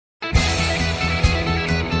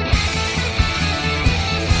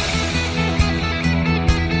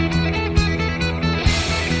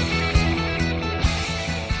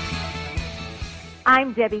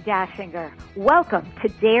I'm Debbie Dachinger. Welcome to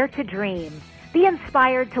Dare to Dream. Be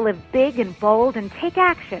inspired to live big and bold and take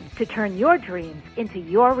action to turn your dreams into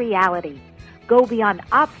your reality. Go beyond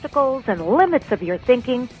obstacles and limits of your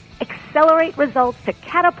thinking. Accelerate results to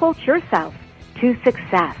catapult yourself to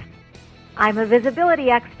success. I'm a visibility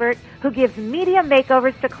expert who gives media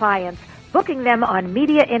makeovers to clients, booking them on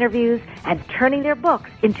media interviews and turning their books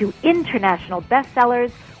into international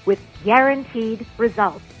bestsellers with guaranteed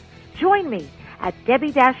results. Join me at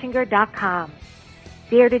DebbiDachinger.com.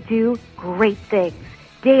 Dare to do great things.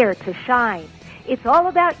 Dare to shine. It's all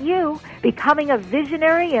about you becoming a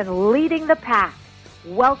visionary and leading the pack.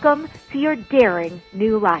 Welcome to your daring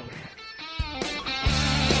new life.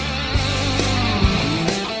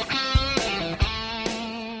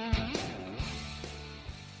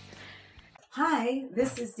 Hi,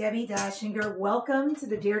 this is Debbie Dachinger. Welcome to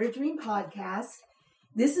the Dare to Dream podcast.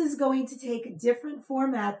 This is going to take a different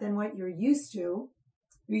format than what you're used to.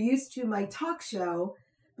 You're used to my talk show,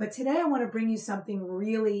 but today I want to bring you something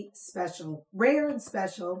really special, rare and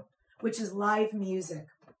special, which is live music.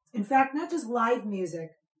 In fact, not just live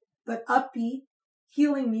music, but upbeat,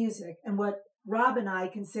 healing music, and what Rob and I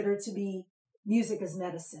consider to be music as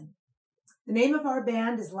medicine. The name of our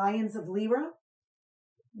band is Lions of Lyra.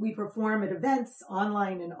 We perform at events,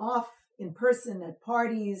 online and off, in person, at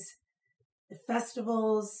parties, at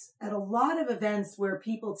festivals, at a lot of events where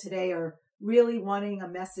people today are really wanting a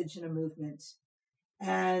message and a movement.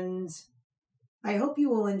 And I hope you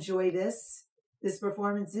will enjoy this. This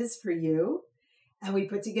performance is for you. And we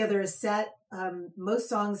put together a set. Most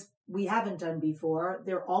songs we haven't done before.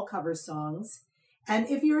 They're all cover songs. And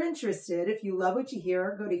if you're interested, if you love what you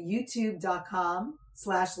hear, go to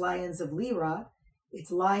youtube.com/Lions of Lyra.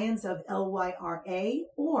 It's Lions of Lyra,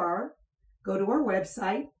 or go to our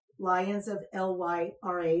website,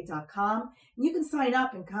 lionsoflyra.com. And you can sign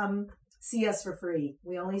up and come see us for free.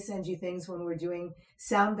 We only send you things when we're doing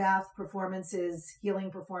sound bath performances,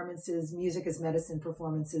 healing performances, music as medicine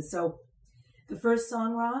performances. So the first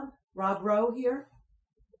song, Rob Rowe here.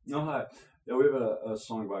 Oh, hi. Yeah, we have a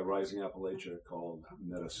song by Rising Appalachia called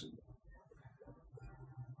Medicine.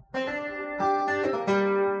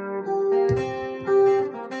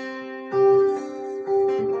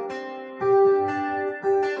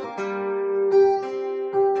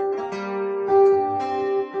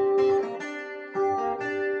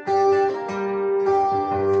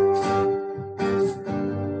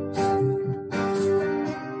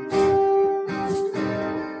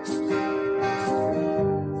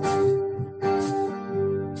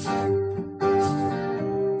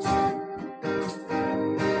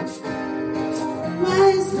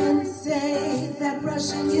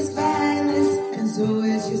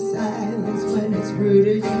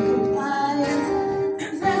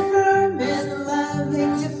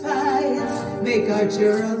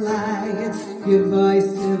 Your alliance, your voice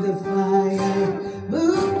to the fire.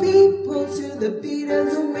 Move people to the beat of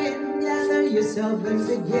the wind. Gather yourself and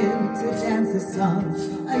begin to dance the song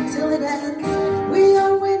until it ends. We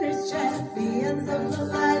are winners, champions of the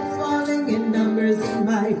light, falling in numbers and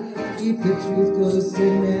might. Keep the truth close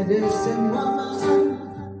to medicine woman,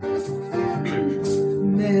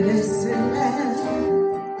 medicine man.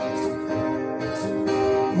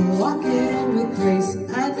 Walking with grace,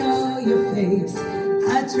 I know your face.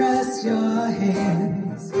 I trust your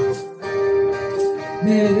hands,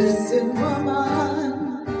 medicine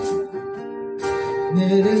woman,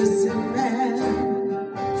 medicine man.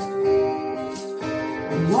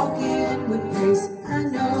 Walking with grace, I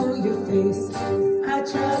know your face. I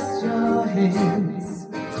trust your hands.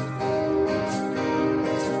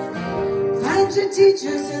 Find your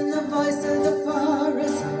teachers in the voice of the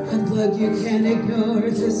forest. Unplug, you can't ignore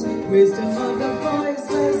this wisdom of the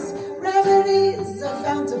voiceless. Remedies are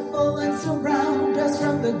bountiful and surround us,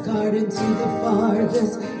 from the garden to the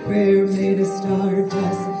farthest. Prayer made of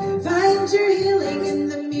stardust. Find your healing in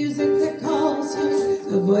the music that calls you,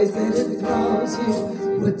 the voice that enthralls you.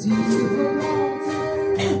 What do you want?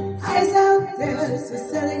 Eyes out there, it's the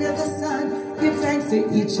setting of the sun. Give thanks to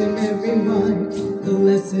each and every one. The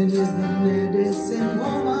lesson is the medicine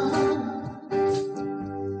woman,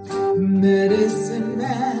 medicine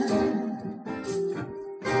man.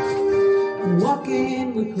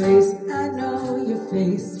 Walking with grace, I know your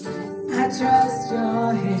face. I trust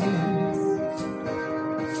your hands,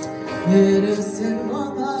 medicine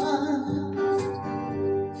woman,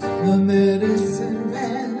 the medicine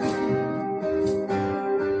man.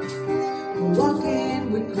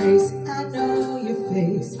 Walking with grace, I know your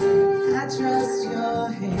face. I trust your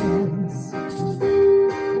hands.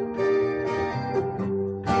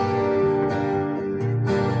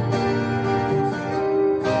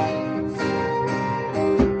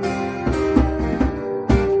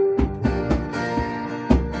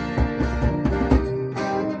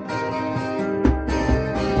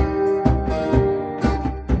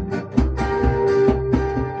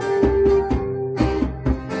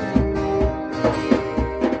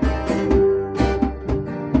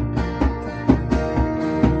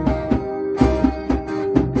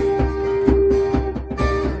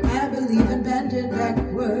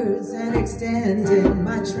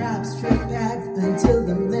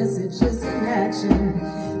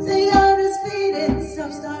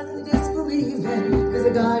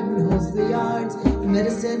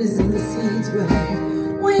 Medicine is in the seeds we have.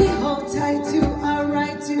 We hold tight to our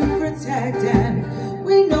right to protect, and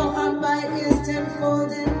we know our might is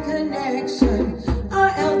tenfold in connection. Our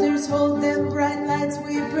elders hold them bright lights,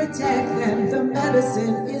 we protect them. The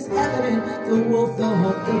medicine is evident, the wolf, the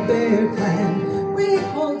hawk, the bear clan. We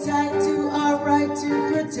hold tight to our right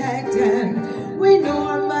to protect, and we know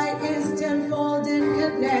our might is tenfold in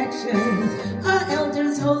connection. Our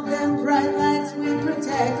elders hold them bright lights, we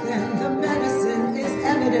protect them. The medicine is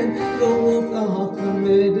evident, the wolf, the hawk, the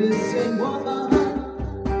medicine woman,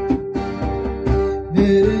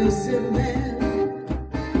 medicine man.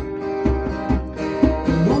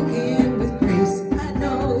 Walking with grace, I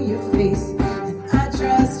know your face, and I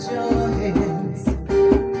trust your hands.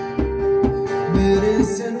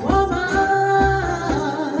 Medicine woman,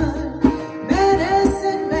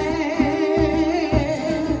 medicine man.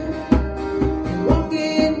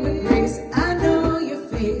 Walking with grace, I know your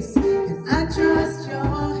face, and I trust your hand.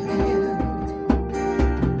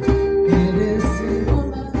 Medicine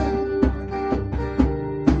woman,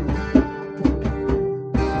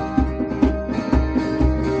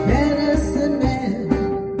 medicine man.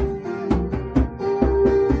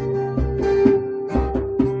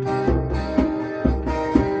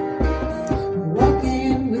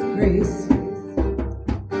 Walking with grace,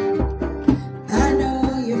 I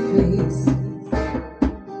know your face,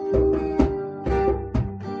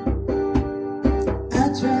 I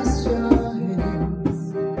trust your hands.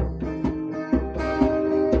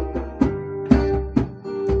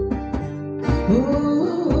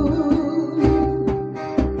 Ooh,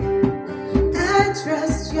 I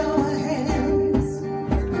trust your hands.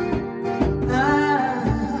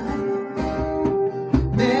 Ah,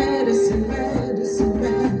 medicine, medicine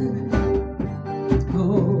man.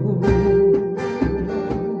 Oh,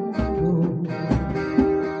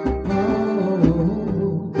 oh,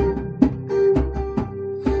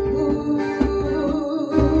 ooh,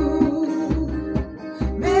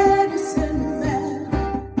 medicine man.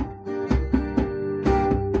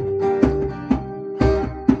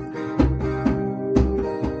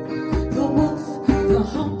 The wolf, the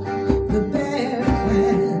hawk, the bear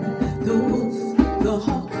clan. The wolf, the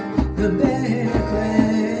hawk, the bear clan.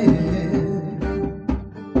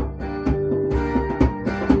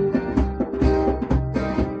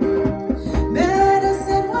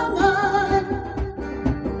 Medicine woman,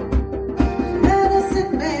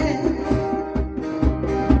 medicine man.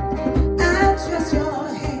 I trust your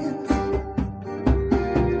hands,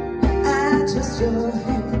 I trust your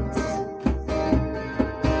hands.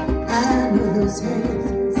 I know those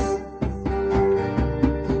hands.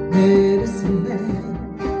 Medicine man.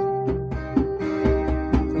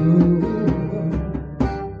 Ooh.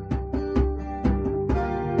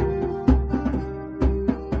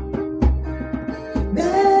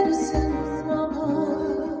 Medicine woman.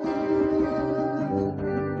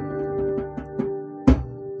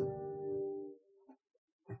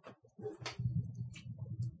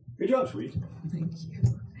 Good job, sweet. Thank you.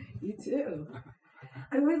 You too.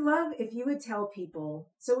 I would love if you would tell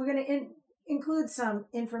people. So we're going to include some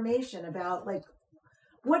information about like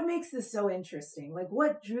what makes this so interesting. Like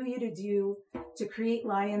what drew you to create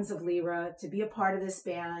Lions of Lyra, to be a part of this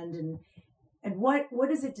band, and what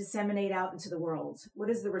does it disseminate out into the world? What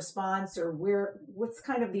is the response, or what's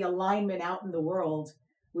kind of the alignment out in the world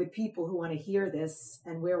with people who want to hear this,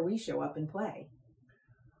 and where we show up and play?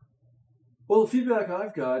 Well, the feedback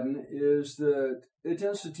I've gotten is that it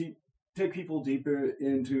tends to take people deeper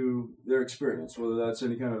into their experience, whether that's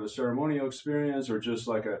any kind of a ceremonial experience or just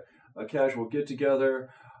like a casual get-together.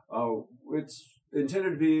 It's intended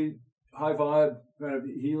to be high vibe, kind of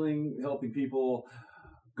healing, helping people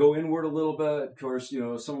go inward a little bit. Of course,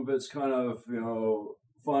 some of it's kind of,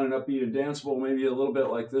 fun and upbeat and danceable, maybe a little bit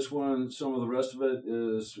like this one. Some of the rest of it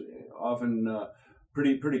is often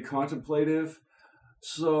pretty contemplative.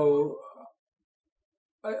 So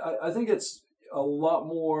I think it's a lot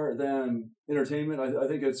more than entertainment. I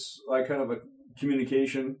think it's like kind of a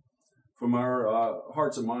communication from our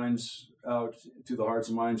hearts and minds out to the hearts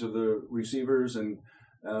and minds of the receivers, and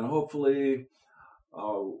hopefully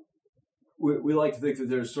we like to think that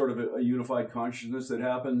there's sort of a unified consciousness that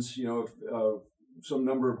happens, some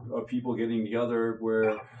number of people getting together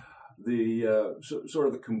where the sort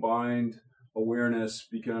of the combined awareness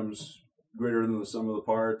becomes greater than the sum of the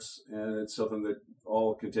parts, and it's something that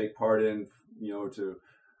all can take part in, to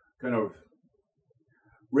kind of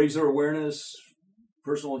raise their awareness,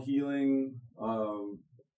 personal healing,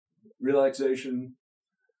 relaxation,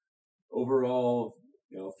 overall,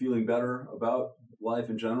 feeling better about life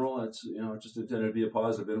in general. It's just intended to be a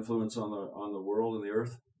positive influence on the world and the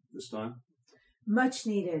earth this time. Much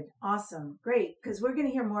needed. Awesome. Great. Because we're going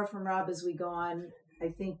to hear more from Rob as we go on. I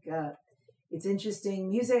think it's interesting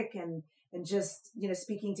music and just,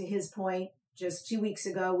 speaking to his point, just 2 weeks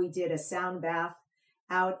ago, we did a sound bath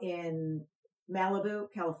out in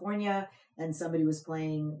Malibu, California, and somebody was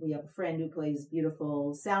playing. We have a friend who plays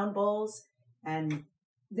beautiful sound bowls, and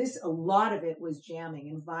a lot of it was jamming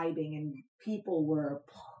and vibing, and people were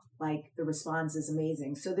like, the response is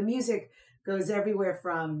amazing. So the music goes everywhere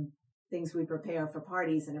from things we prepare for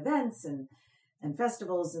parties and events and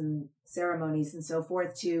festivals and ceremonies and so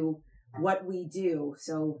forth to what we do.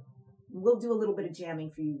 So we'll do a little bit of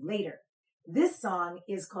jamming for you later. This song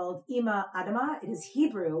is called Ima Adama. It is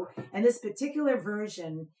Hebrew, and this particular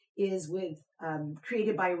version is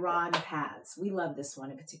created by Ron Paz. We love this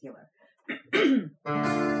one in particular.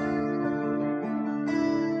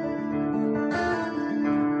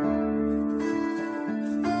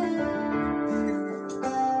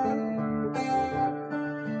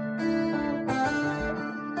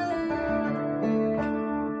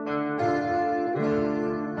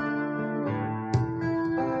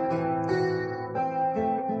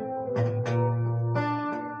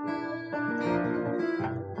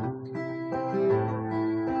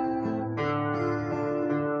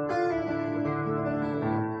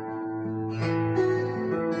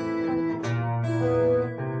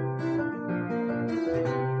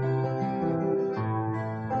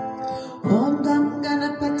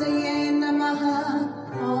 Ganapataye Namaha,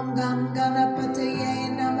 Om Gam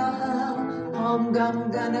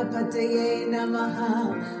Ganapataye Namaha,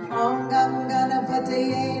 Om Gam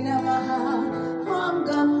Ganapataye Namaha, Om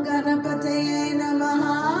Gam Ganapataye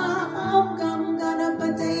Namaha,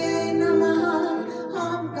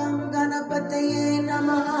 Om Gam Ganapataye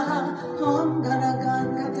Namaha, Om Ganagan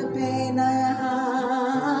Katape Nayaha.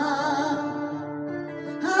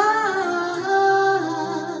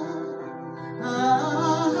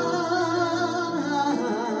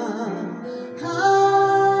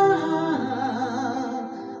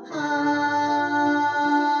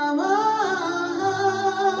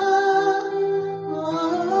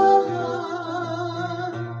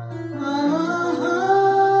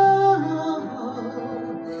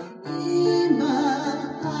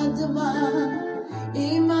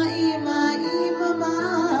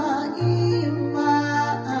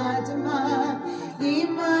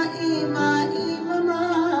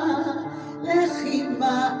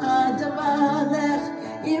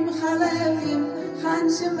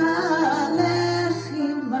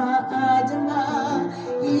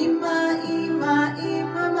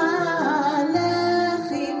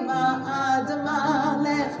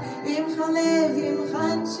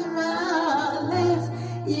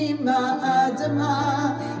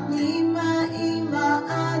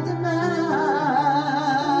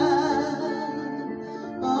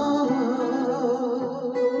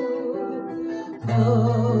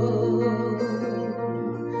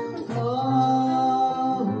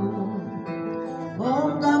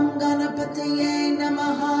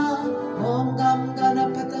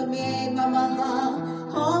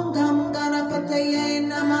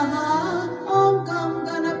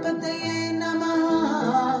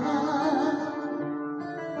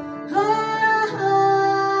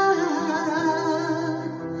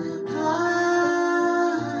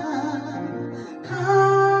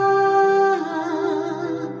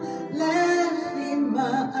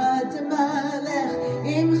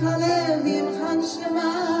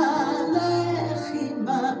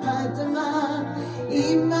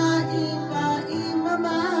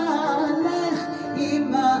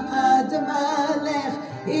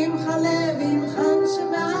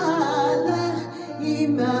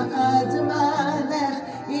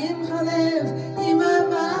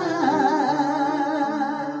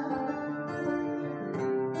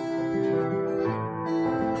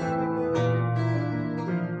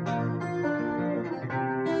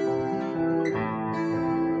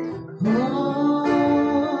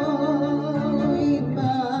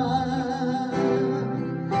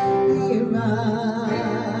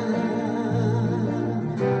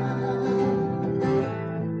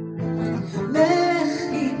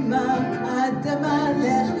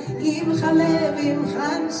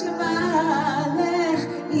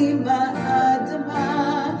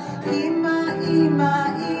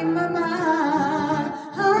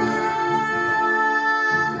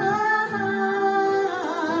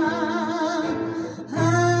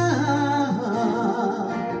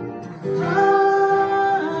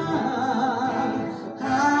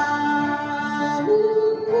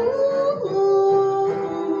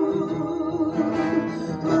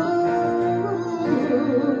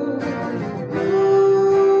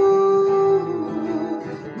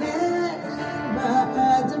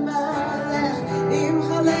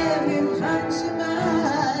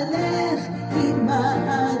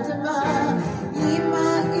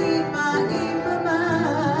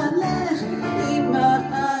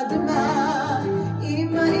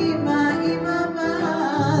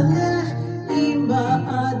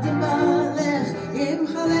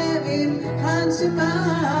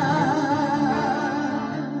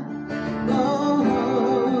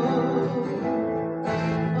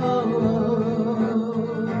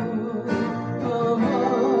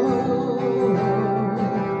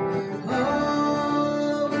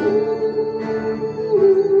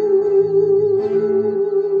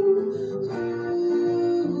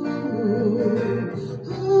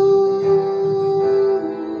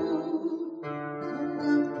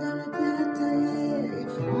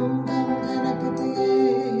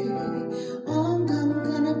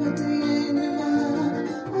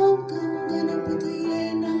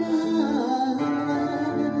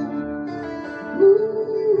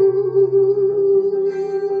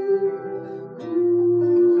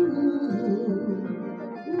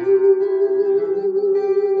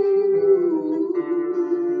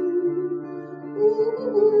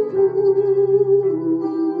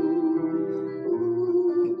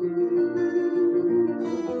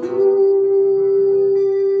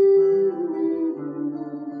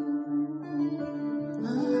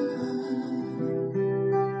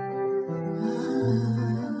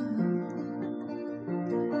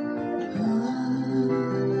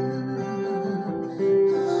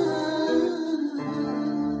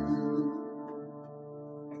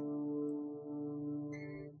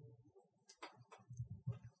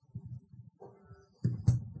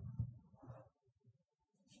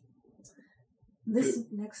 This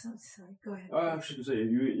next song, sorry, go ahead. I was going to say,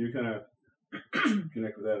 you kind of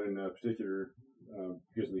connect with that in particular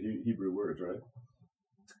because of the Hebrew words, right?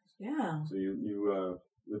 Yeah. So you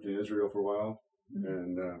lived in Israel for a while,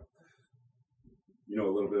 and you know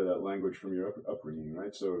a little bit of that language from your upbringing,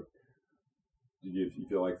 right? So did you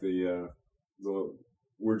feel like the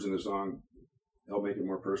words in the song help make it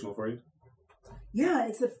more personal for you? Yeah,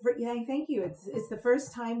 thank you. It's the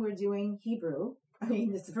first time we're doing Hebrew. I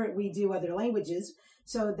mean, it's the first, we do other languages,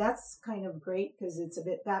 so that's kind of great because it's a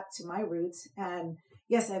bit back to my roots. And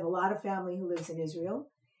yes, I have a lot of family who lives in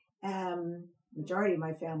Israel, majority of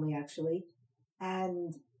my family actually,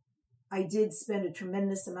 and I did spend a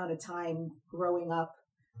tremendous amount of time growing up,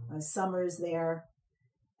 summers there,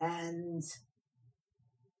 and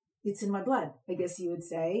it's in my blood, I guess you would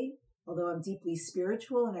say. Although I'm deeply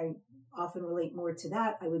spiritual and I often relate more to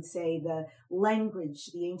that, I would say the language,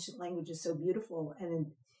 the ancient language is so beautiful. And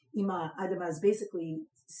Ima Adama is basically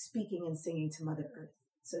speaking and singing to Mother Earth.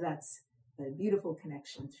 So that's a beautiful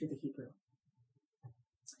connection through the Hebrew.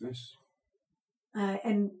 Nice.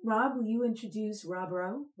 And Rob, will you introduce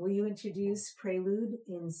Prelude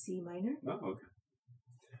in C minor? Oh,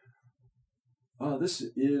 okay. This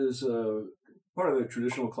is part of the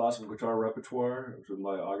traditional classical guitar repertoire. It was written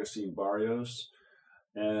by Agustin Barrios,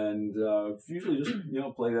 and usually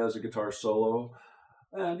just played as a guitar solo,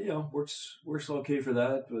 and works okay for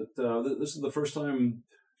that. But this is the first time,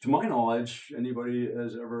 to my knowledge, anybody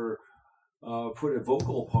has ever put a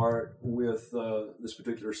vocal part with this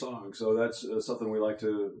particular song. So that's something we like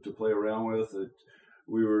to play around with.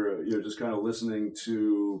 We were just kind of listening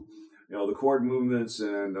to the chord movements,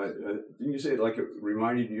 and didn't you say it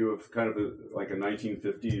reminded you of kind of like a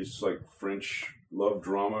 1950s like French love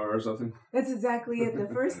drama or something? That's exactly it.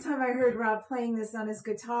 The first time I heard Rob playing this on his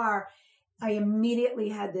guitar, I immediately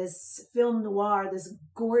had this film noir, this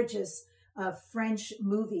gorgeous French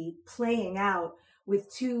movie playing out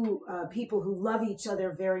with two people who love each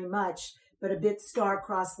other very much, but a bit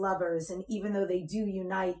star-crossed lovers. And even though they do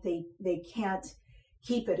unite, they can't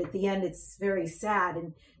keep it. At the end, it's very sad.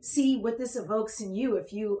 And see what this evokes in you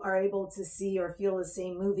if you are able to see or feel the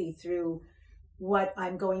same movie through what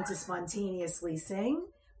I'm going to spontaneously sing,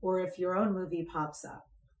 or if your own movie pops up.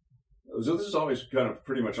 So this is always kind of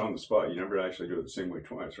pretty much on the spot. You never actually do it the same way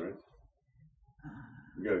twice, right?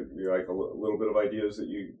 You like a little bit of ideas that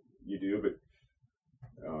you do, but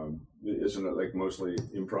isn't it like mostly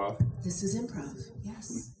improv? This is improv,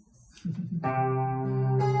 yes.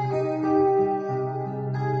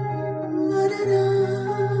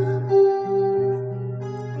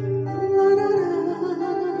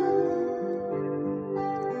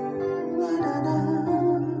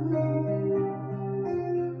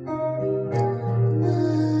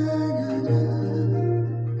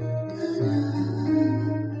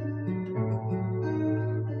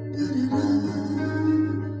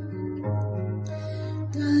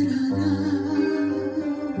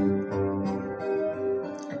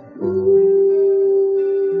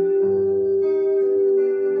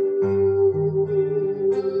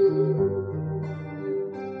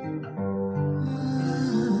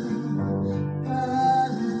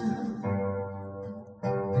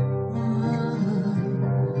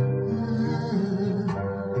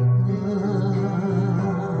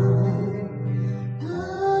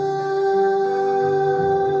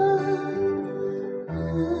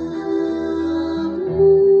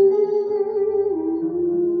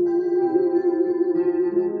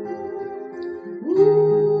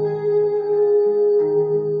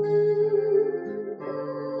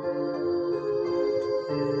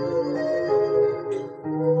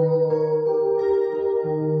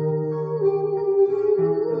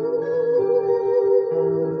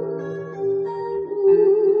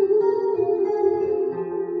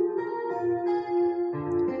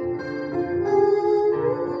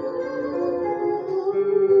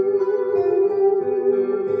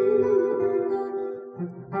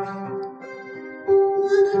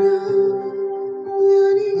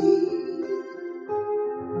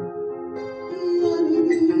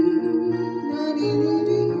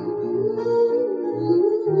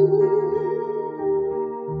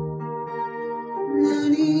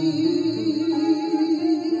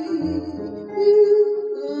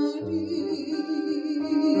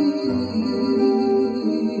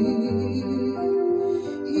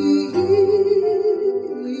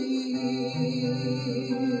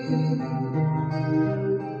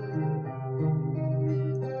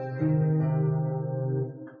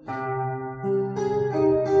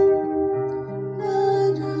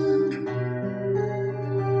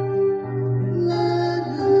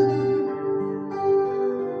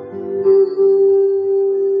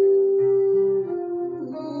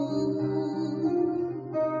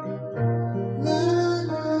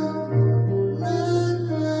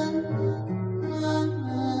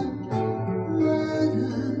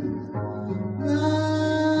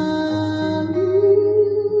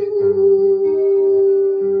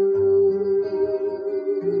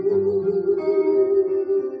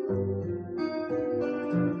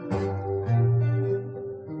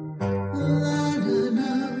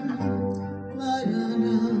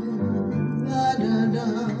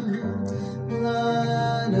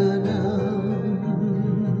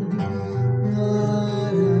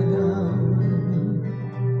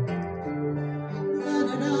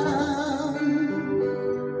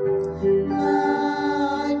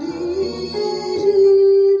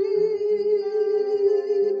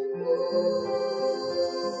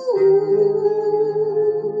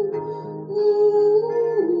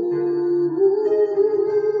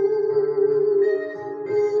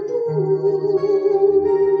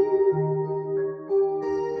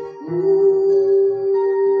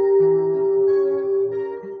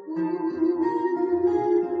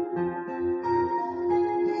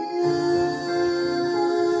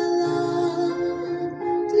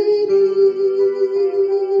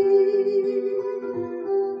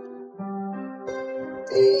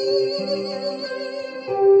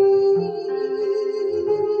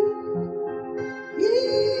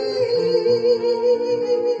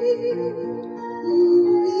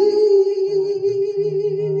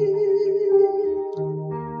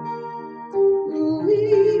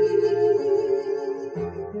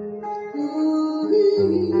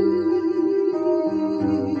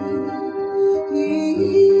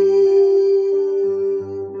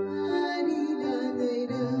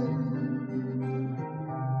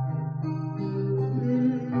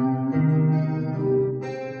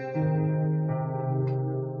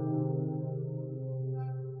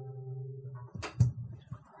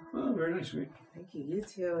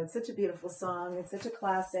 too. It's such a beautiful song. It's such a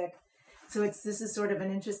classic. So this is sort of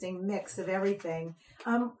an interesting mix of everything.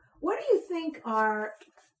 What do you think are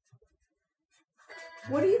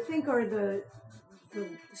the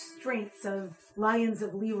strengths of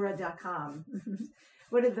lionsoflyra.com?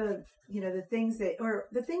 What are the things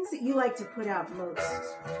that you like to put out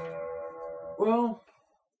most? Well,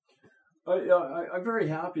 I'm very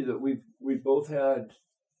happy that we've both had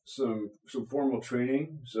some formal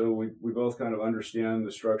training, so we both kind of understand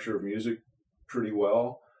the structure of music pretty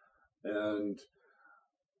well. And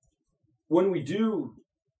when we do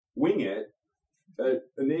wing it, it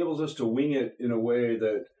enables us to wing it in a way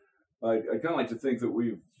that I kind of like to think that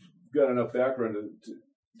we've got enough background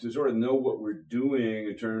to sort of know what we're doing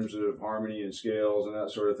in terms of harmony and scales and that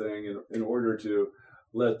sort of thing in order to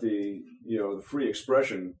let the free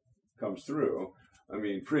expression comes through. I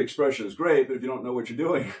mean, free expression is great, but if you don't know what you're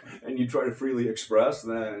doing and you try to freely express,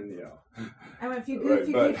 then, And if you goof,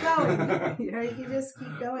 you keep going. You just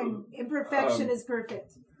keep going. Imperfection is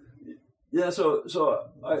perfect. Yeah, so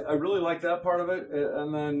I really like that part of it.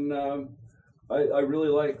 And then I really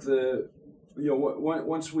like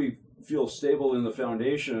once we feel stable in the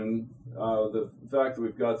foundation, the fact that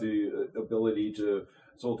we've got the ability to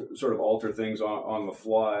sort of alter things on the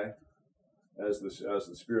fly as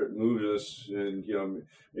the spirit moves us, and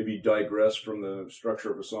maybe digress from the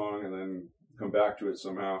structure of a song and then come back to it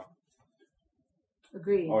somehow.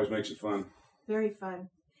 Agreed. Always makes it fun. Very fun.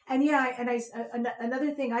 And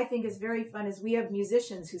another thing I think is very fun is we have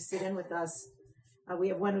musicians who sit in with us. We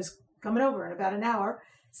have one who's coming over in about an hour.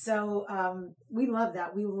 So we love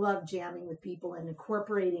that. We love jamming with people and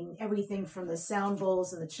incorporating everything from the sound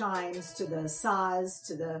bowls and the chimes to the saws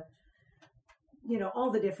to the all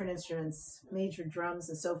the different instruments, major drums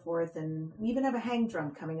and so forth. And we even have a hang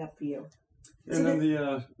drum coming up for you. And so then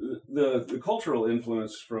the cultural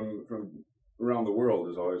influence from around the world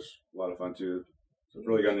is always a lot of fun too. So I've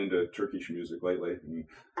really gotten into Turkish music lately. And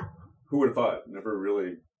who would have thought? Never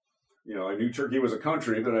really, I knew Turkey was a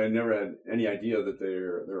country, but I never had any idea that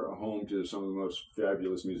they're a home to some of the most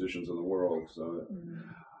fabulous musicians in the world. So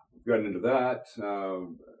I've gotten into that.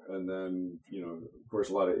 And then, of course,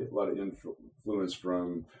 a lot of influence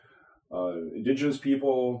from indigenous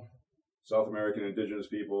people, South American indigenous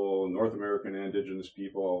people, North American indigenous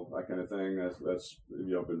people, that kind of thing. That's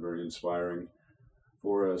been very inspiring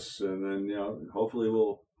for us. And then, hopefully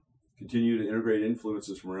we'll continue to integrate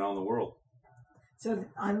influences from around the world. So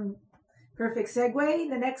perfect segue.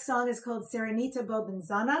 The next song is called Serenita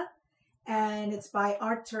Bobenzana, and it's by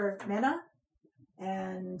Artur Mena.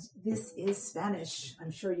 And this is Spanish.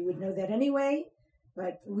 I'm sure you would know that anyway,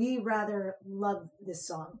 but we rather love this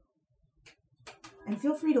song. And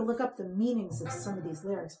feel free to look up the meanings of some of these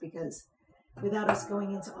lyrics, because without us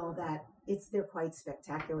going into all that, they're quite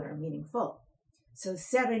spectacular and meaningful. So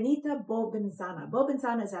Serenita Bobenzana.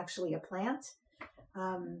 Bobenzana is actually a plant.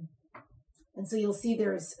 And so you'll see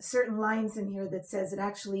there's certain lines in here that says it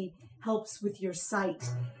actually helps with your sight.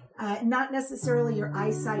 Not necessarily your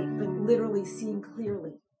eyesight, but literally seeing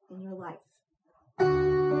clearly in your life.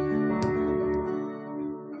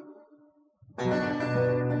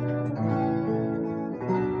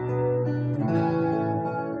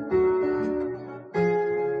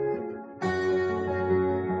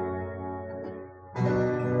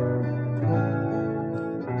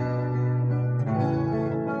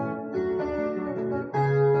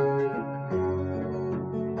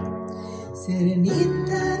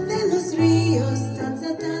 Serenita de los ríos,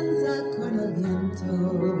 danza, danza con el viento.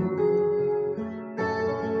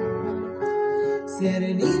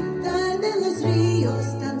 Serenita de los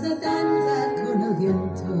ríos, danza, danza con el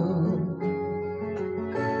viento.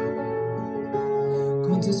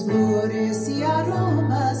 Con tus flores y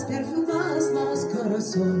aromas perfumas los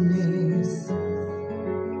corazones.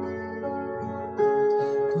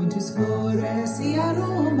 Con tus flores y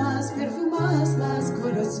aromas perfumas los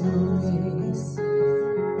corazones.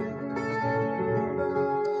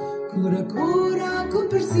 Cura, cura, con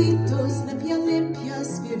persitos, limpia, limpia,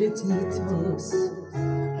 spirititos.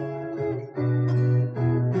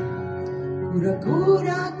 Cura,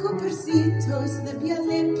 cura, con persitos, limpia,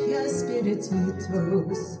 limpia,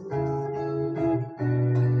 spirititos.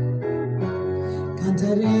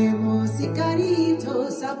 Cantaremos y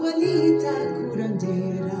caritos, abuelita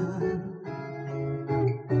curandera.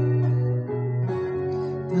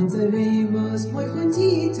 Danzaremos muy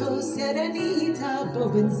juntitos, Serenita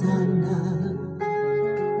Bobenzana.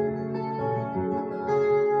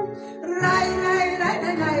 Rai, rai, rai,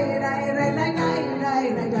 rai, rai, rai, rai, rai, rai, rai,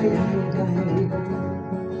 rai, rai, rai.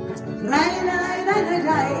 Rai, rai, rai, rai,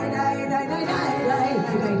 rai, rai, rai, rai, rai, rai,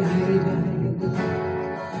 rai, rai, rai.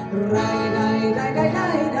 Rai, rai, rai, rai, rai.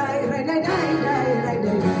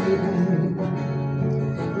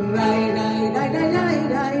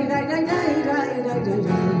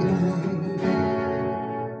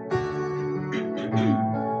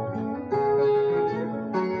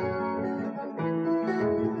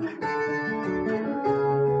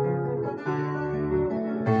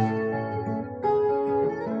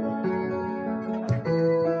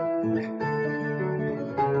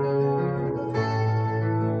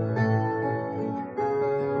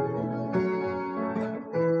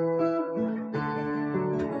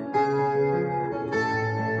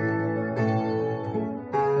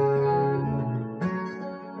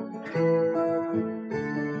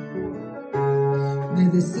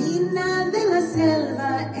 Medicina de la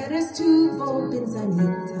selva, eres tú,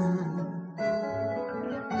 Bobinzanita.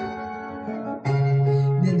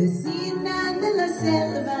 Medicina de la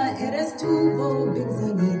selva, eres tú,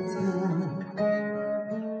 Bobinzanita.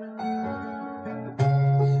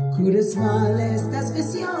 Curas mal estas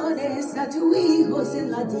visiones a tus hijos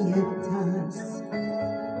en las dietas.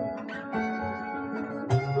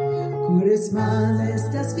 Curas mal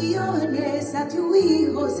estas visiones a tus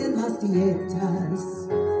hijos en las dietas.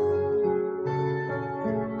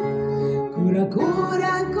 Cura,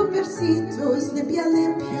 cura, copercitos, limpia,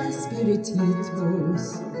 limpia,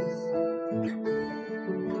 espirititos.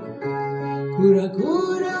 Cura,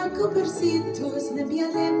 cura, copercitos, limpia,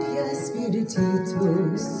 limpia,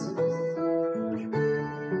 espirititos.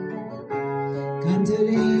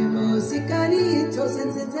 Cantaremos y caritos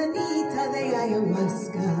en censanita de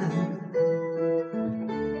ayahuasca.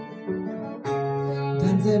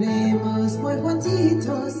 Danzaremos muy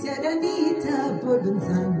juntitos, serenita por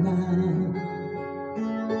Benzana.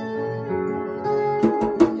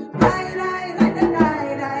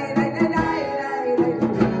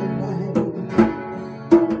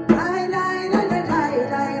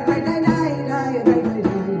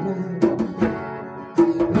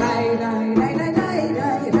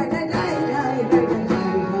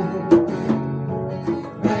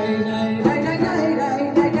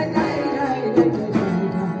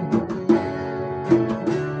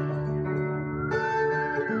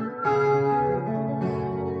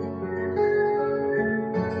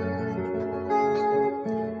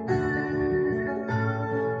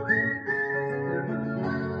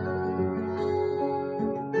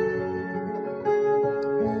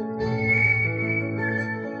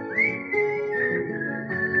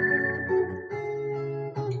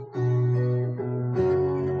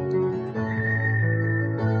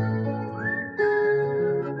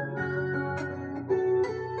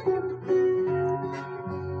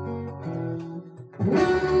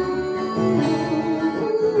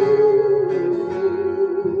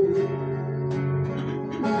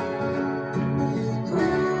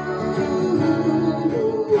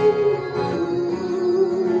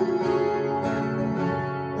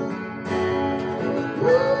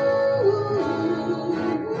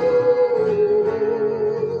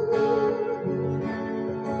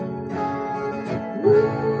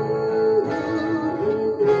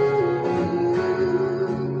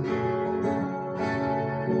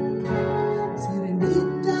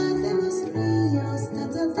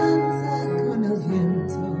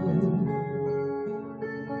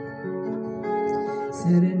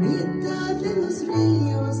 Serenita de los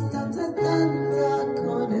ríos, danza, danza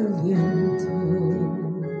con el viento.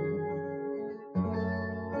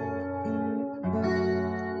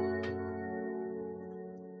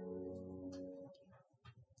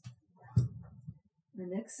 The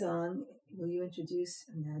next song, will you introduce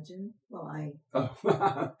Imagine? Well,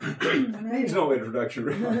 Oh, needs no introduction,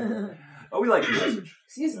 really. Oh, we like the message.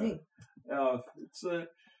 Excuse me. It's of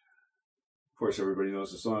course, everybody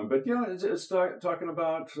knows the song, but it's talking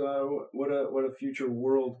about what a future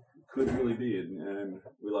world could really be, and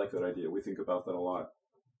we like that idea. We think about that a lot.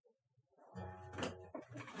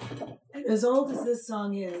 And as old as this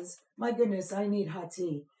song is, my goodness, I need hot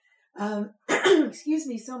tea. Excuse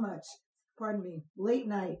me so much. Pardon me. Late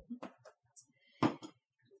night.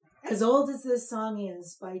 As old as this song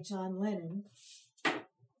is by John Lennon,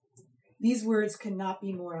 these words cannot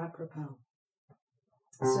be more apropos.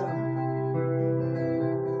 So.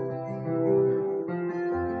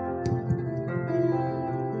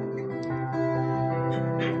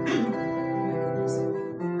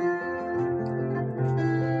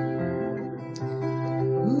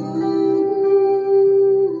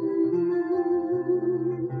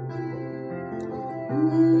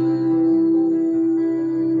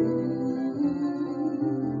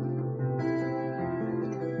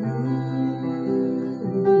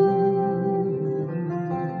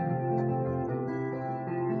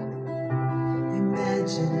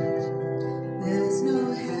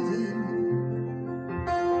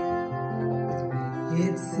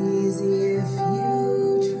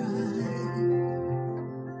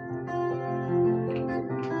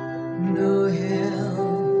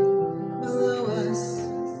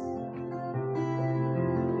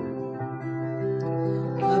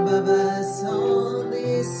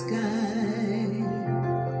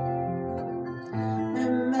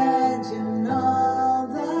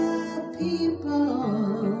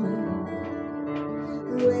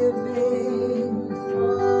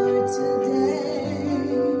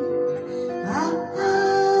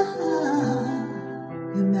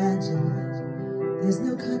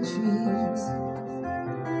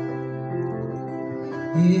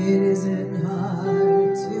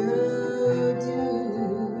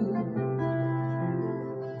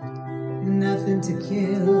 nothing to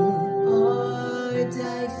kill or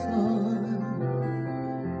die for,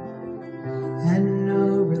 and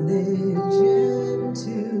no religion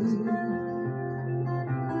too.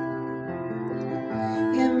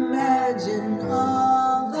 Imagine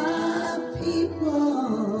all the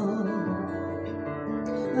people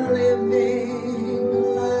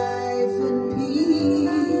living life in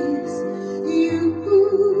peace.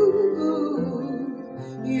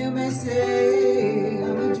 You may say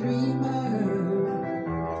I'm a dreamer,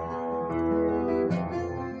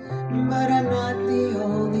 but I'm not the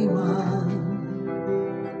only one.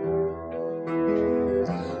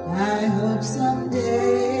 I hope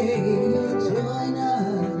someday you'll join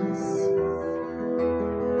us,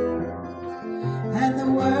 and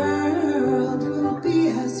the world will be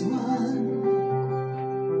as one.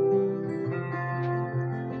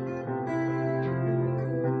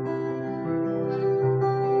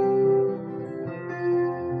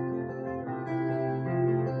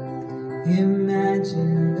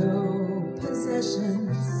 Imagine no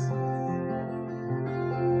possessions.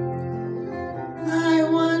 I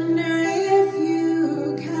wonder if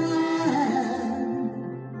you can.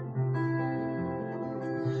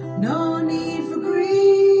 No need for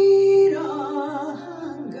greed or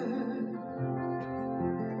hunger.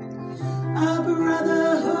 A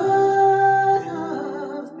brotherhood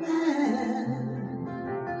of man.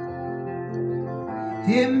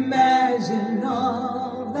 Imagine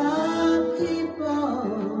all the people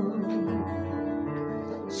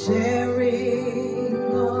sharing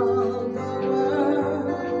all the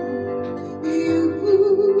world.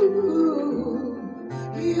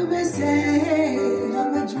 You may say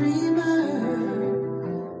I'm a dreamer,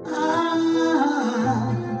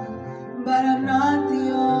 but I'm not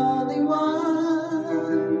the only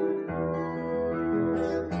one.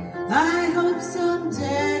 I hope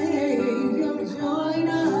someday you'll join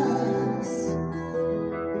us,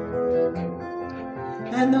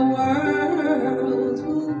 and the world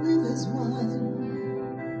will live as one.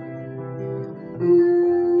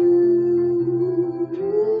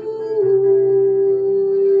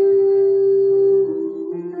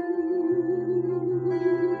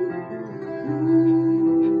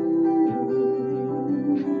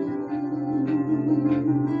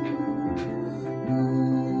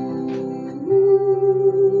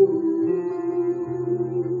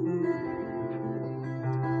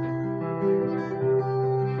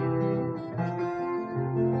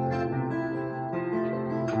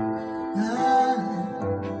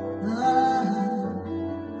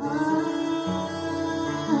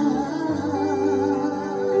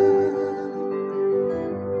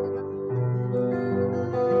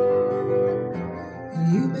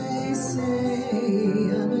 You may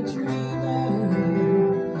say I'm a dreamer,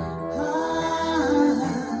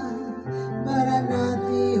 but I'm not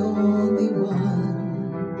the only one.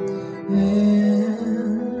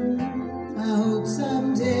 And I hope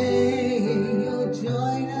someday you'll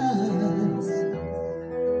join us,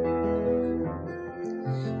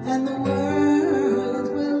 and the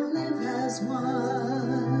world will live as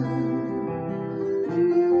one.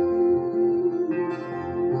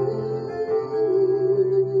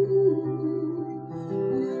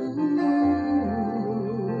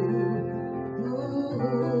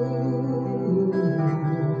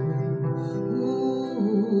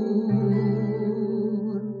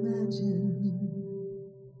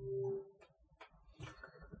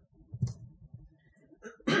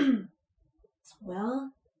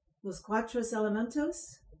 Well, los cuatro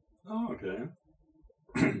elementos. Oh, okay.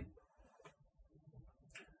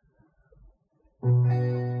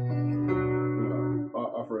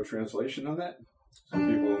 Offer a translation on that? So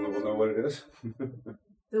people will know what it is.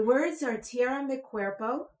 The words are tierra mi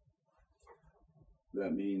cuerpo,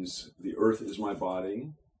 That means the earth is my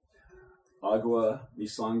body. Agua mi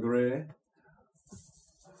sangre.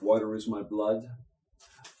 Water is my blood.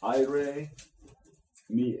 Aire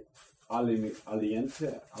mi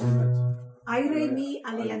aliento. aire mi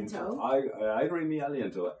aliento, Aire mi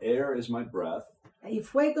aliento. Air is my breath. y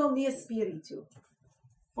fuego mi espíritu.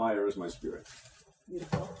 Fire is my spirit.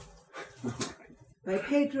 Beautiful. By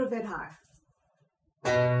Pedro Verhar.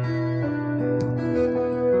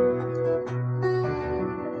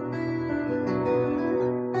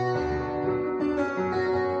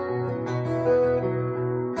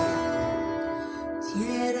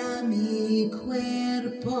 Tierra mi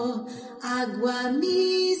cuerpo, agua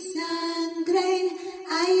mi sangre,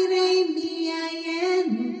 aire mi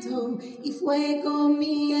aliento y fuego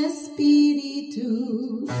mi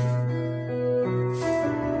espíritu.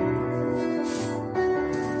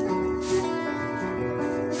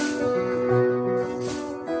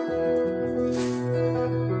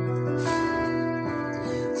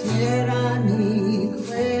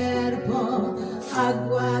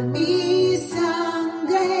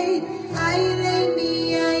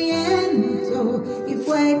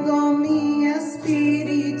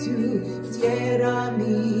 tierra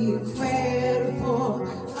mi cuerpo,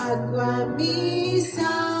 agua mi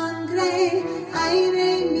sangre,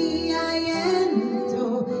 aire mi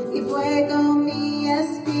aliento y fuego mi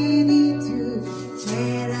espíritu.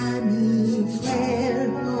 Tierra mi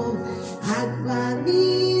cuerpo, agua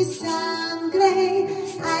mi sangre,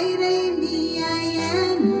 aire mi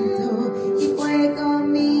aliento y fuego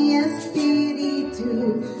mi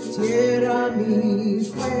espíritu. Tierra mi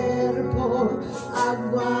cuerpo,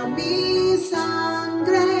 agua mi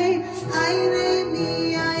sangre, aire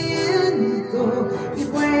mi aliento y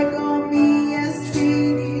fuego mi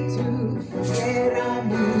espíritu. Tierra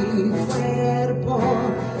mi cuerpo,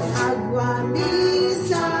 agua mi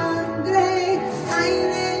sangre,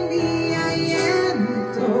 aire mi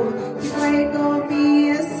aliento y fuego mi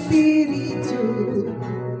espíritu.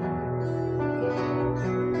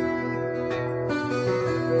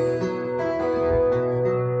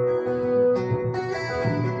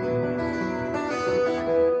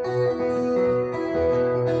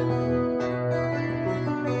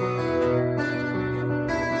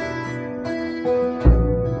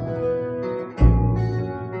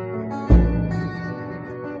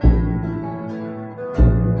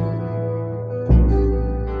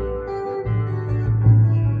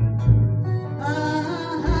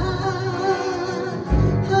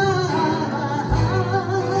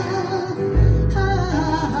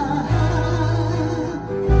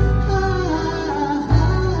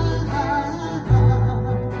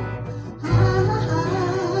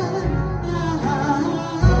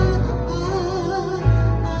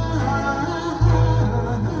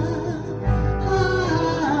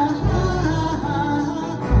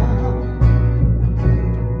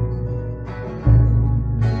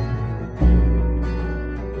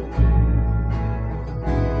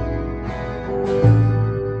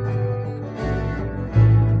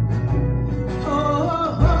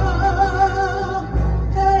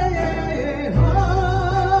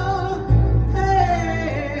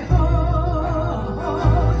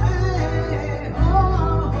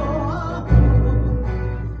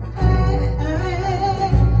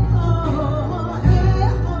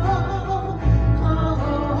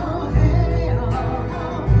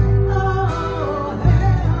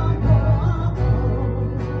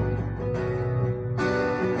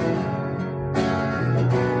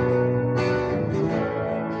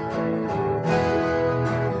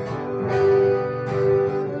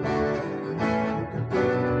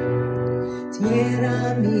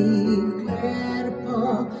 Tierra mi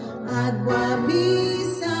cuerpo, agua mi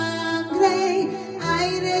sangre,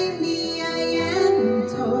 aire mi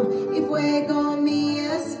aliento y fuego mi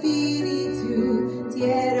espíritu.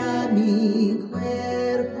 Tierra mi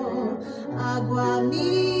cuerpo, agua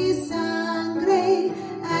mi sangre,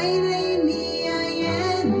 aire mi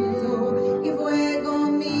aliento y fuego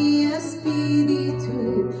mi espíritu.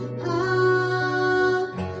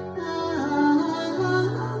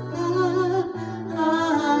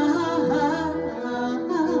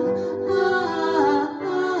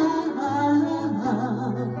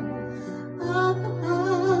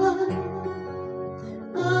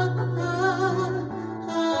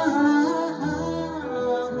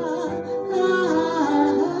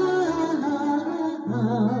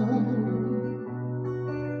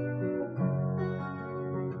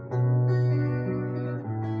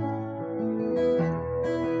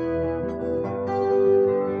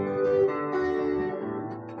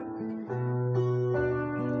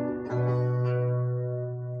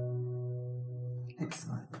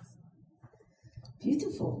 Excellent.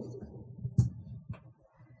 Beautiful.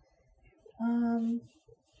 I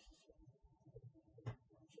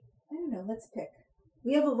don't know. Let's pick.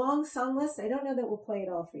 We have a long song list. I don't know that we'll play it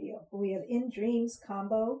all for you. But we have In Dreams,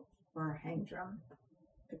 Combo, or Hang Drum.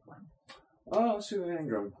 Pick one. Oh, let's do the hang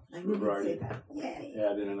drum. I knew you'd say that. Yay.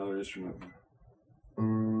 Add in another instrument.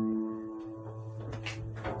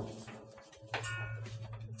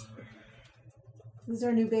 This is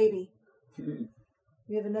our new baby.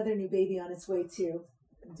 We have another new baby on its way too,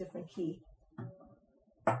 in a different key.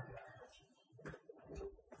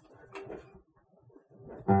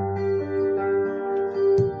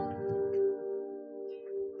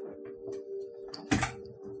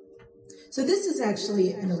 So this is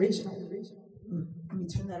actually an original. Let me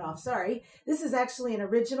turn that off. Sorry. This is actually an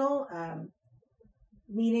original,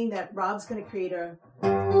 meaning that Rob's going to create a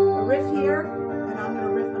riff here, and I'm going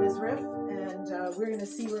to riff on his riff, and we're going to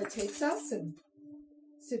see where it takes us and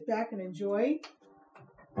sit back and enjoy.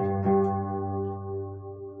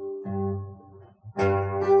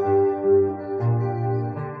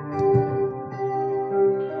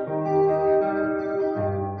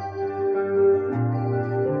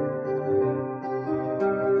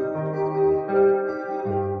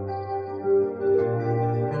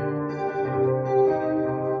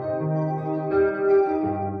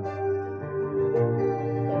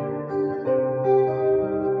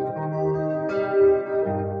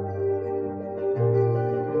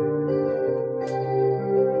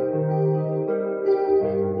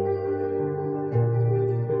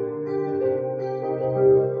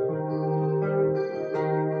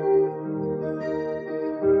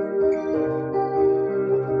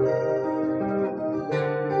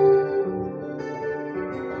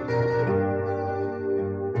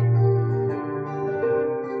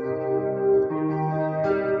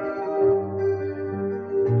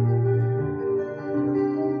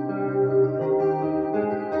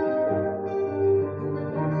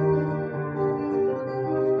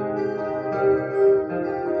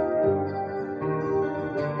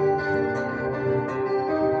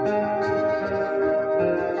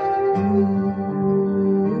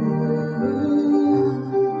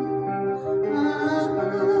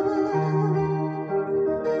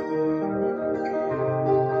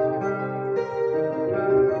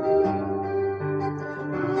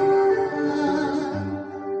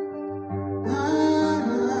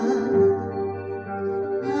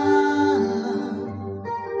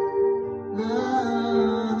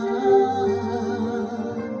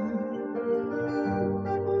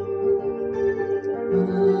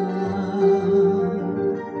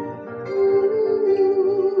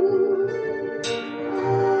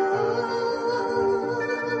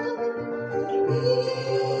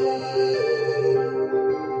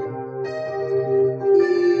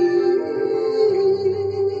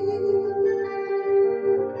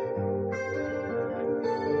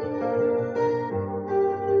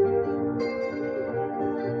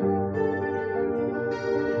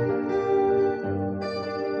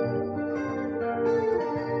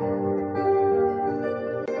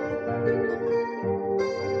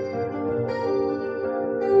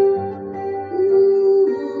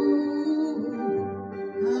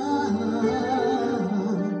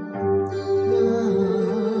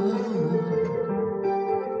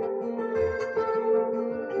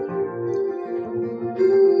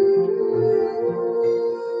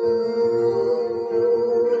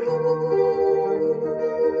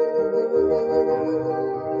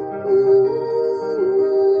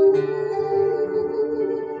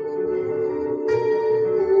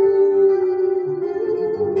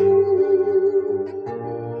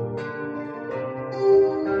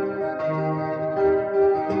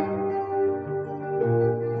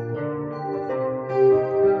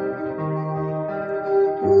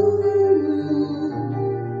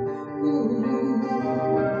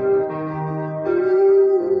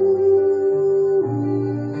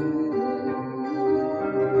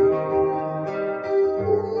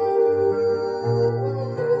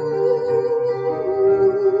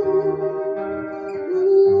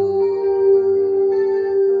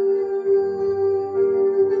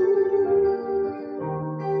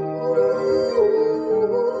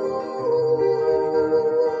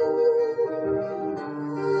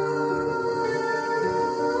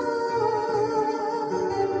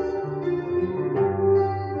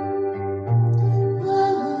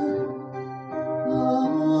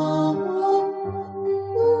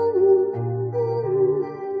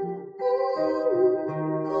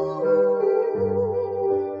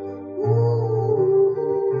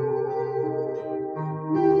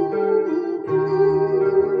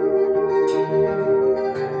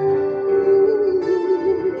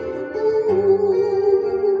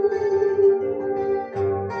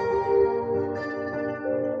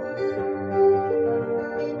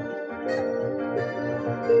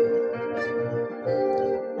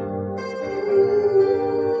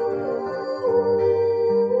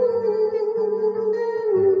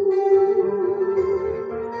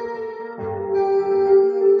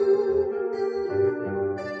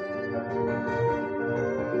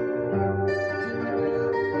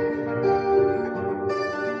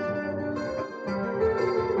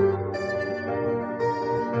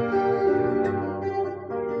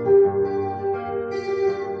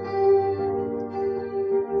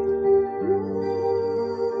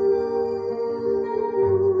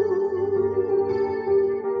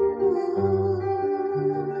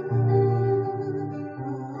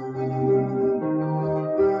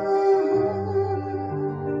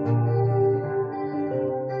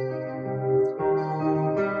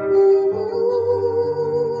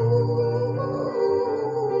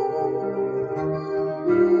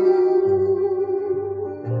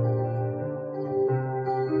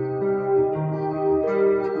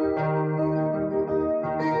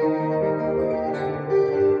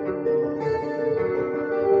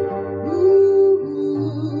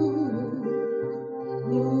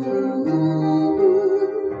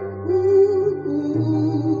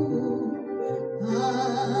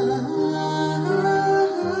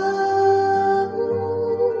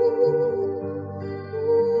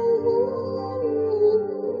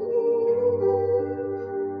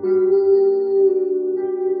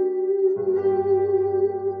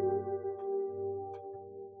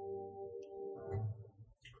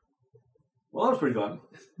 pretty fun.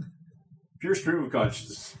 Pure stream of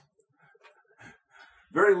consciousness.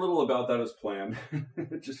 Very little about that is planned.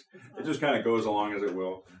 It just kind of goes along as it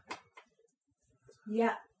will.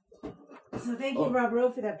 Yeah. So thank you, Rob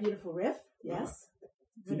Rowe, for that beautiful riff. Yes.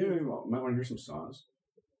 You might want to hear some saws.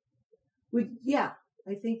 Yeah,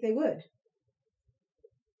 I think they would.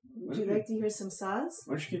 Would you like to hear some saws?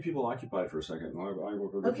 Why don't you keep people occupied for a second? I'll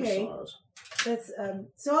go get the saws. That's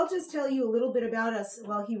so I'll just tell you a little bit about us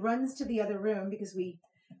while he runs to the other room, because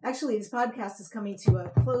actually this podcast is coming to a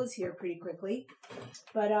close here pretty quickly.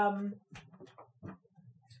 But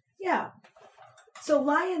yeah. So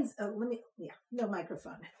Lions, no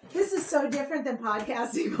microphone. This is so different than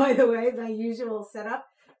podcasting, by the way, my usual setup.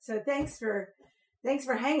 So thanks for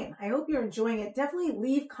hanging. I hope you're enjoying it. Definitely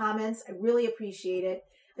leave comments. I really appreciate it.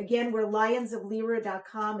 Again, we're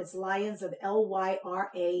lionsoflyra.com. It's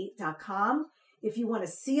lionsoflyra.com. If you want to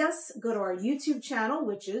see us, go to our YouTube channel,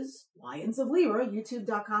 which is Lions of Lyra,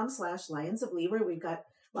 youtube.com/Lions of Lyra. We've got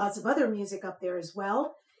lots of other music up there as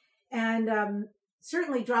well. And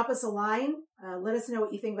certainly drop us a line. Let us know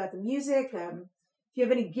what you think about the music. If you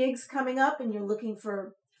have any gigs coming up and you're looking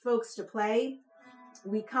for folks to play,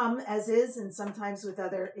 we come as is and sometimes with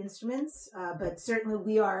other instruments. But certainly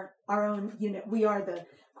we are our own unit. We are the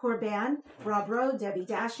core band. Rob Rowe, Debbi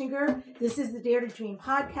Dachinger. This is the Dare to Dream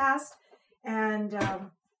podcast. And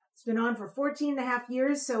it's been on for 14 and a half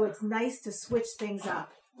years, so it's nice to switch things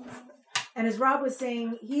up. And as Rob was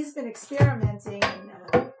saying, he's been experimenting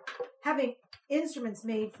and having instruments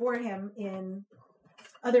made for him in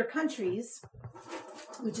other countries,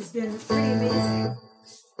 which has been pretty amazing.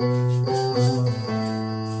 You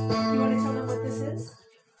want to tell them what this is?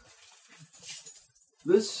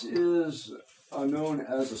 This is known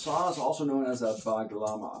as a saz, also known as a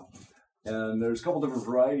baglama. And there's a couple different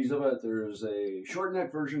varieties of it. There's a short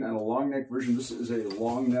neck version and a long neck version. This is a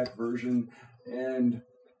long neck version. And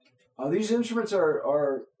these instruments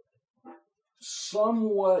are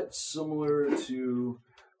somewhat similar to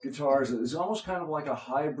guitars. It's almost kind of like a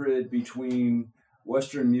hybrid between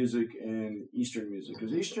Western music and Eastern music,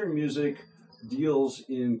 because Eastern music deals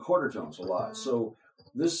in quarter tones a lot. So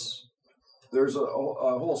there's a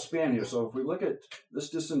whole span here. So if we look at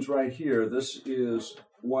this distance right here, this is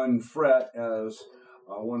one fret as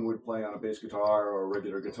one would play on a bass guitar or a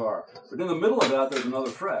regular guitar. But in the middle of that, there's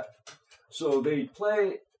another fret. So they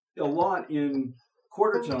play a lot in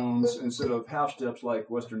quarter tones instead of half steps like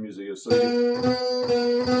Western music is. So you get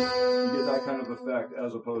that kind of effect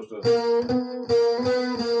as opposed to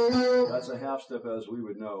that's a half step as we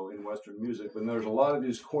would know in Western music. But there's a lot of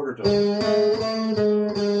these quarter tones.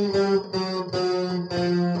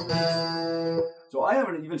 So I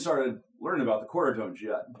haven't even started learning about the quarter tones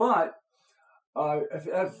yet, but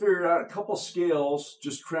I've figured out a couple scales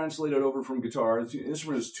just translated over from guitar. The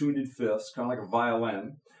instrument is tuned in fifths, kind of like a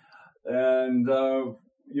violin. And,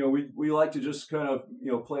 we like to just kind of,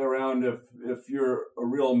 play around. If you're a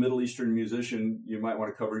real Middle Eastern musician, you might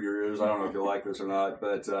want to cover your ears. I don't know if you like this or not,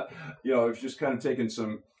 but, it's just kind of taken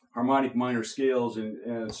some harmonic minor scales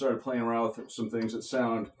and started playing around with some things that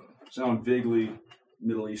sound vaguely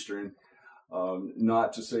Middle Eastern.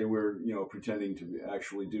 Not to say we're, pretending to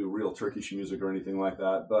actually do real Turkish music or anything like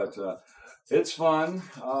that, but it's fun.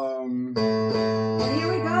 And here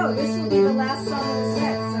we go. This will be the last song of the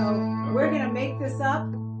set, so we're going to make this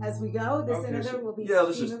up as we go. This another will be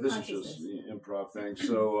this is just the improv thing.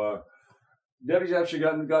 So Debbie's actually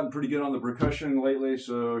gotten pretty good on the percussion lately,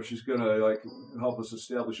 so she's going to help us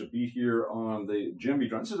establish a beat here on the djembe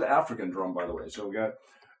drum. This is an African drum, by the way, so we got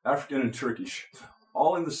African and Turkish.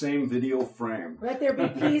 All in the same video frame. Let there be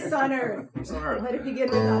peace on earth. Peace on earth. Let it begin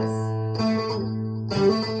with us.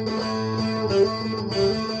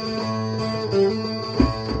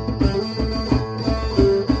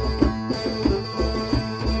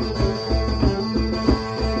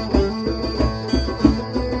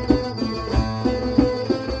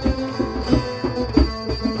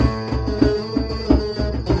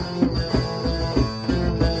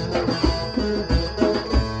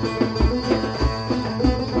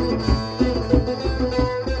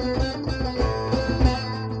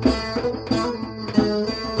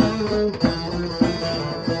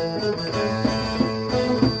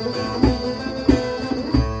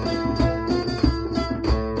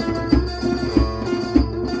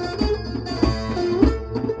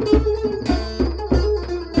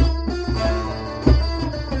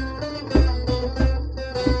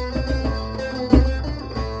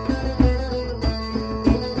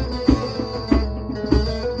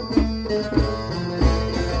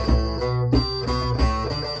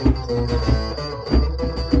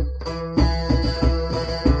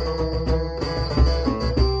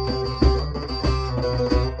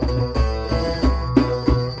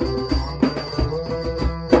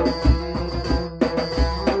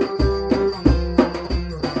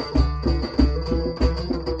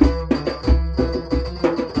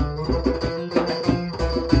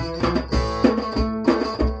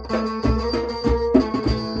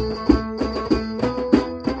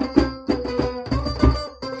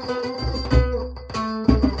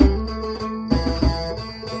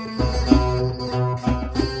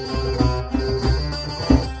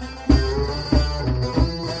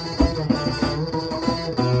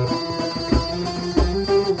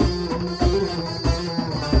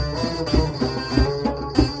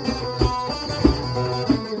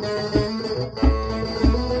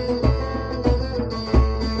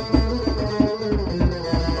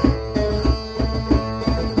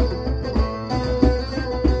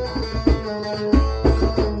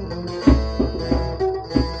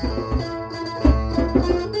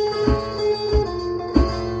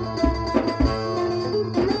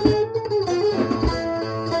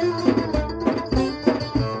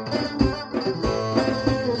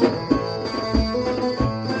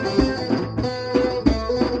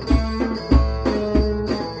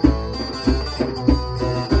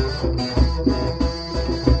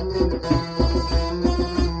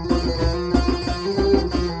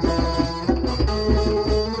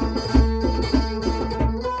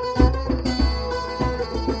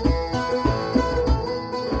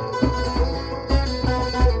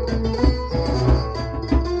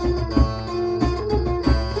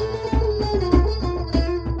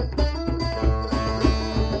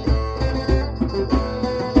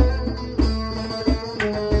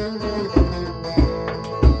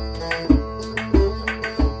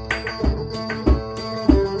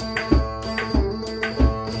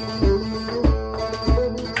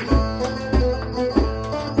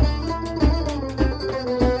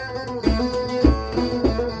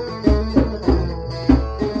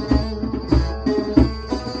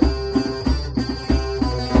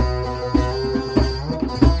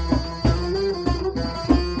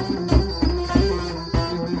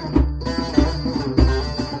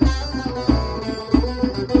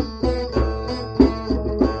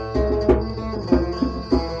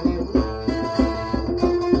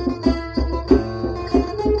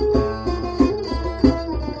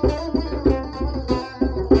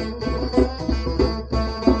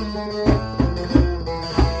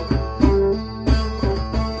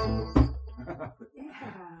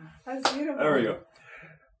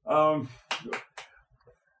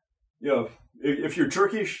 if you're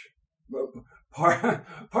Turkish,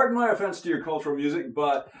 pardon my offense to your cultural music,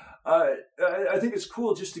 but I think it's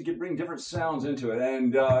cool just to bring different sounds into it.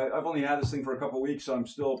 And I've only had this thing for a couple of weeks, so I'm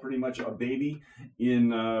still pretty much a baby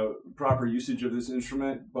in proper usage of this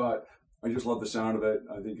instrument. But I just love the sound of it.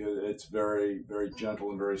 I think it's very, very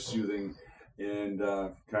gentle and very soothing, and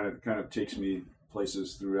kind of takes me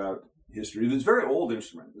places throughout history. It's a very old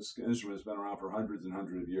instrument. This instrument has been around for hundreds and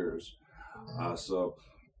hundreds of years. So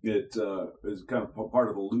it is kind of part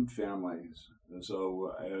of the lute family.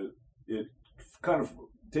 So it kind of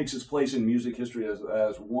takes its place in music history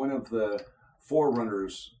as one of the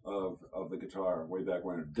forerunners of the guitar way back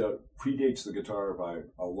when. It predates the guitar by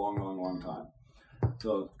a long, long, long time.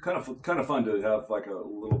 So kind of fun to have like a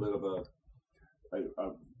little bit of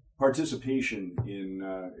a participation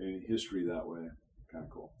in history that way. Kind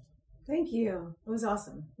of cool. Thank you. It was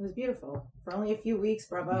awesome. It was beautiful. For only a few weeks,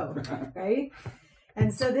 bravo, right?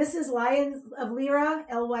 And so this is Lions of Lyra,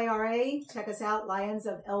 Lyra. Check us out,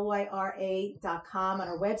 lionsoflyra.com on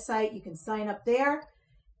our website. You can sign up there.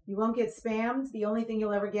 You won't get spammed. The only thing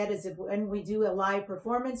you'll ever get is if when we do a live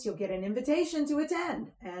performance, you'll get an invitation to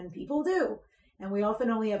attend, and people do. And we often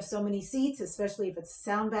only have so many seats, especially if it's a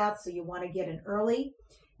sound bath, so you want to get in early.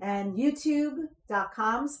 And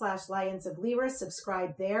youtube.com/Lions of Lyra,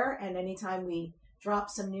 subscribe there. And anytime we drop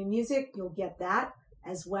some new music, you'll get that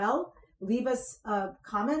as well. Leave us a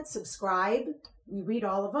comment, subscribe. We read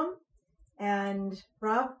all of them. And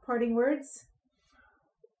Rob, parting words?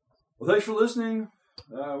 Well, thanks for listening.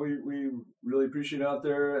 We really appreciate it out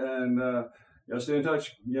there, and stay in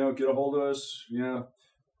touch. Get a hold of us. Got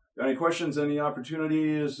any questions, any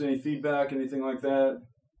opportunities, any feedback, anything like that?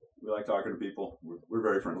 We like talking to people. We're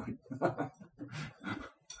very friendly.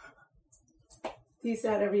 Peace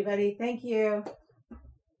out, everybody. Thank you.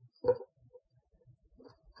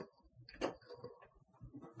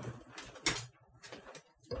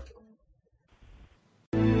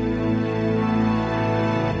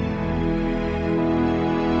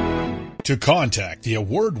 To contact the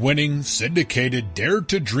award-winning syndicated Dare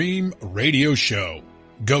to Dream radio show,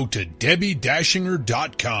 go to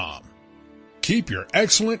DebbiDachinger.com. Keep your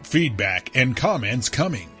excellent feedback and comments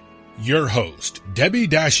coming. Your host, Debbi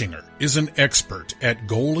Dachinger, is an expert at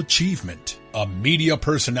goal achievement, a media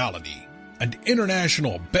personality, an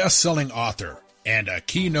international best-selling author, and a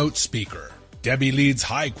keynote speaker. Debbi leads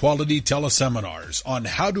high-quality teleseminars on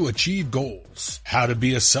how to achieve goals, how to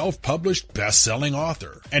be a self-published best-selling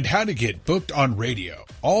author, and how to get booked on radio.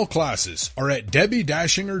 All classes are at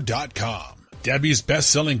DebbiDachinger.com. Debbi's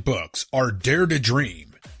best-selling books are Dare to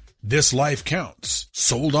Dream, This Life Counts,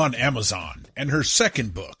 sold on Amazon, and her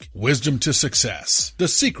second book, Wisdom to Success, The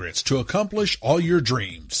Secrets to Accomplish All Your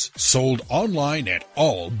Dreams, sold online at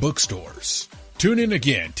all bookstores. Tune in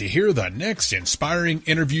again to hear the next inspiring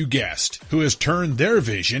interview guest who has turned their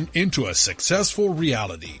vision into a successful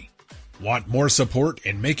reality. Want more support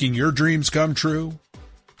in making your dreams come true?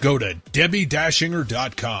 Go to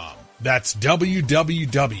DebbiDachinger.com. That's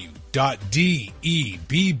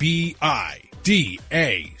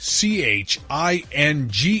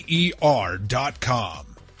www.DebbiDachinger.com.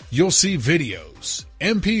 You'll see videos,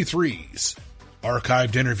 MP3s,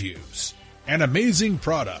 archived interviews, and amazing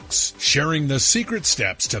products sharing the secret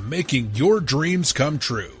steps to making your dreams come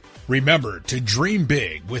true. Remember to dream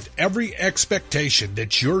big with every expectation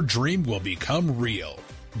that your dream will become real.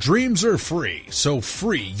 Dreams are free, so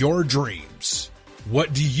free your dreams.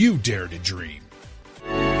 What do you dare to dream?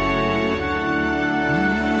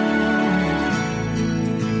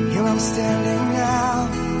 Here I'm standing now,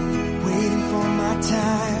 waiting for my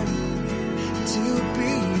time.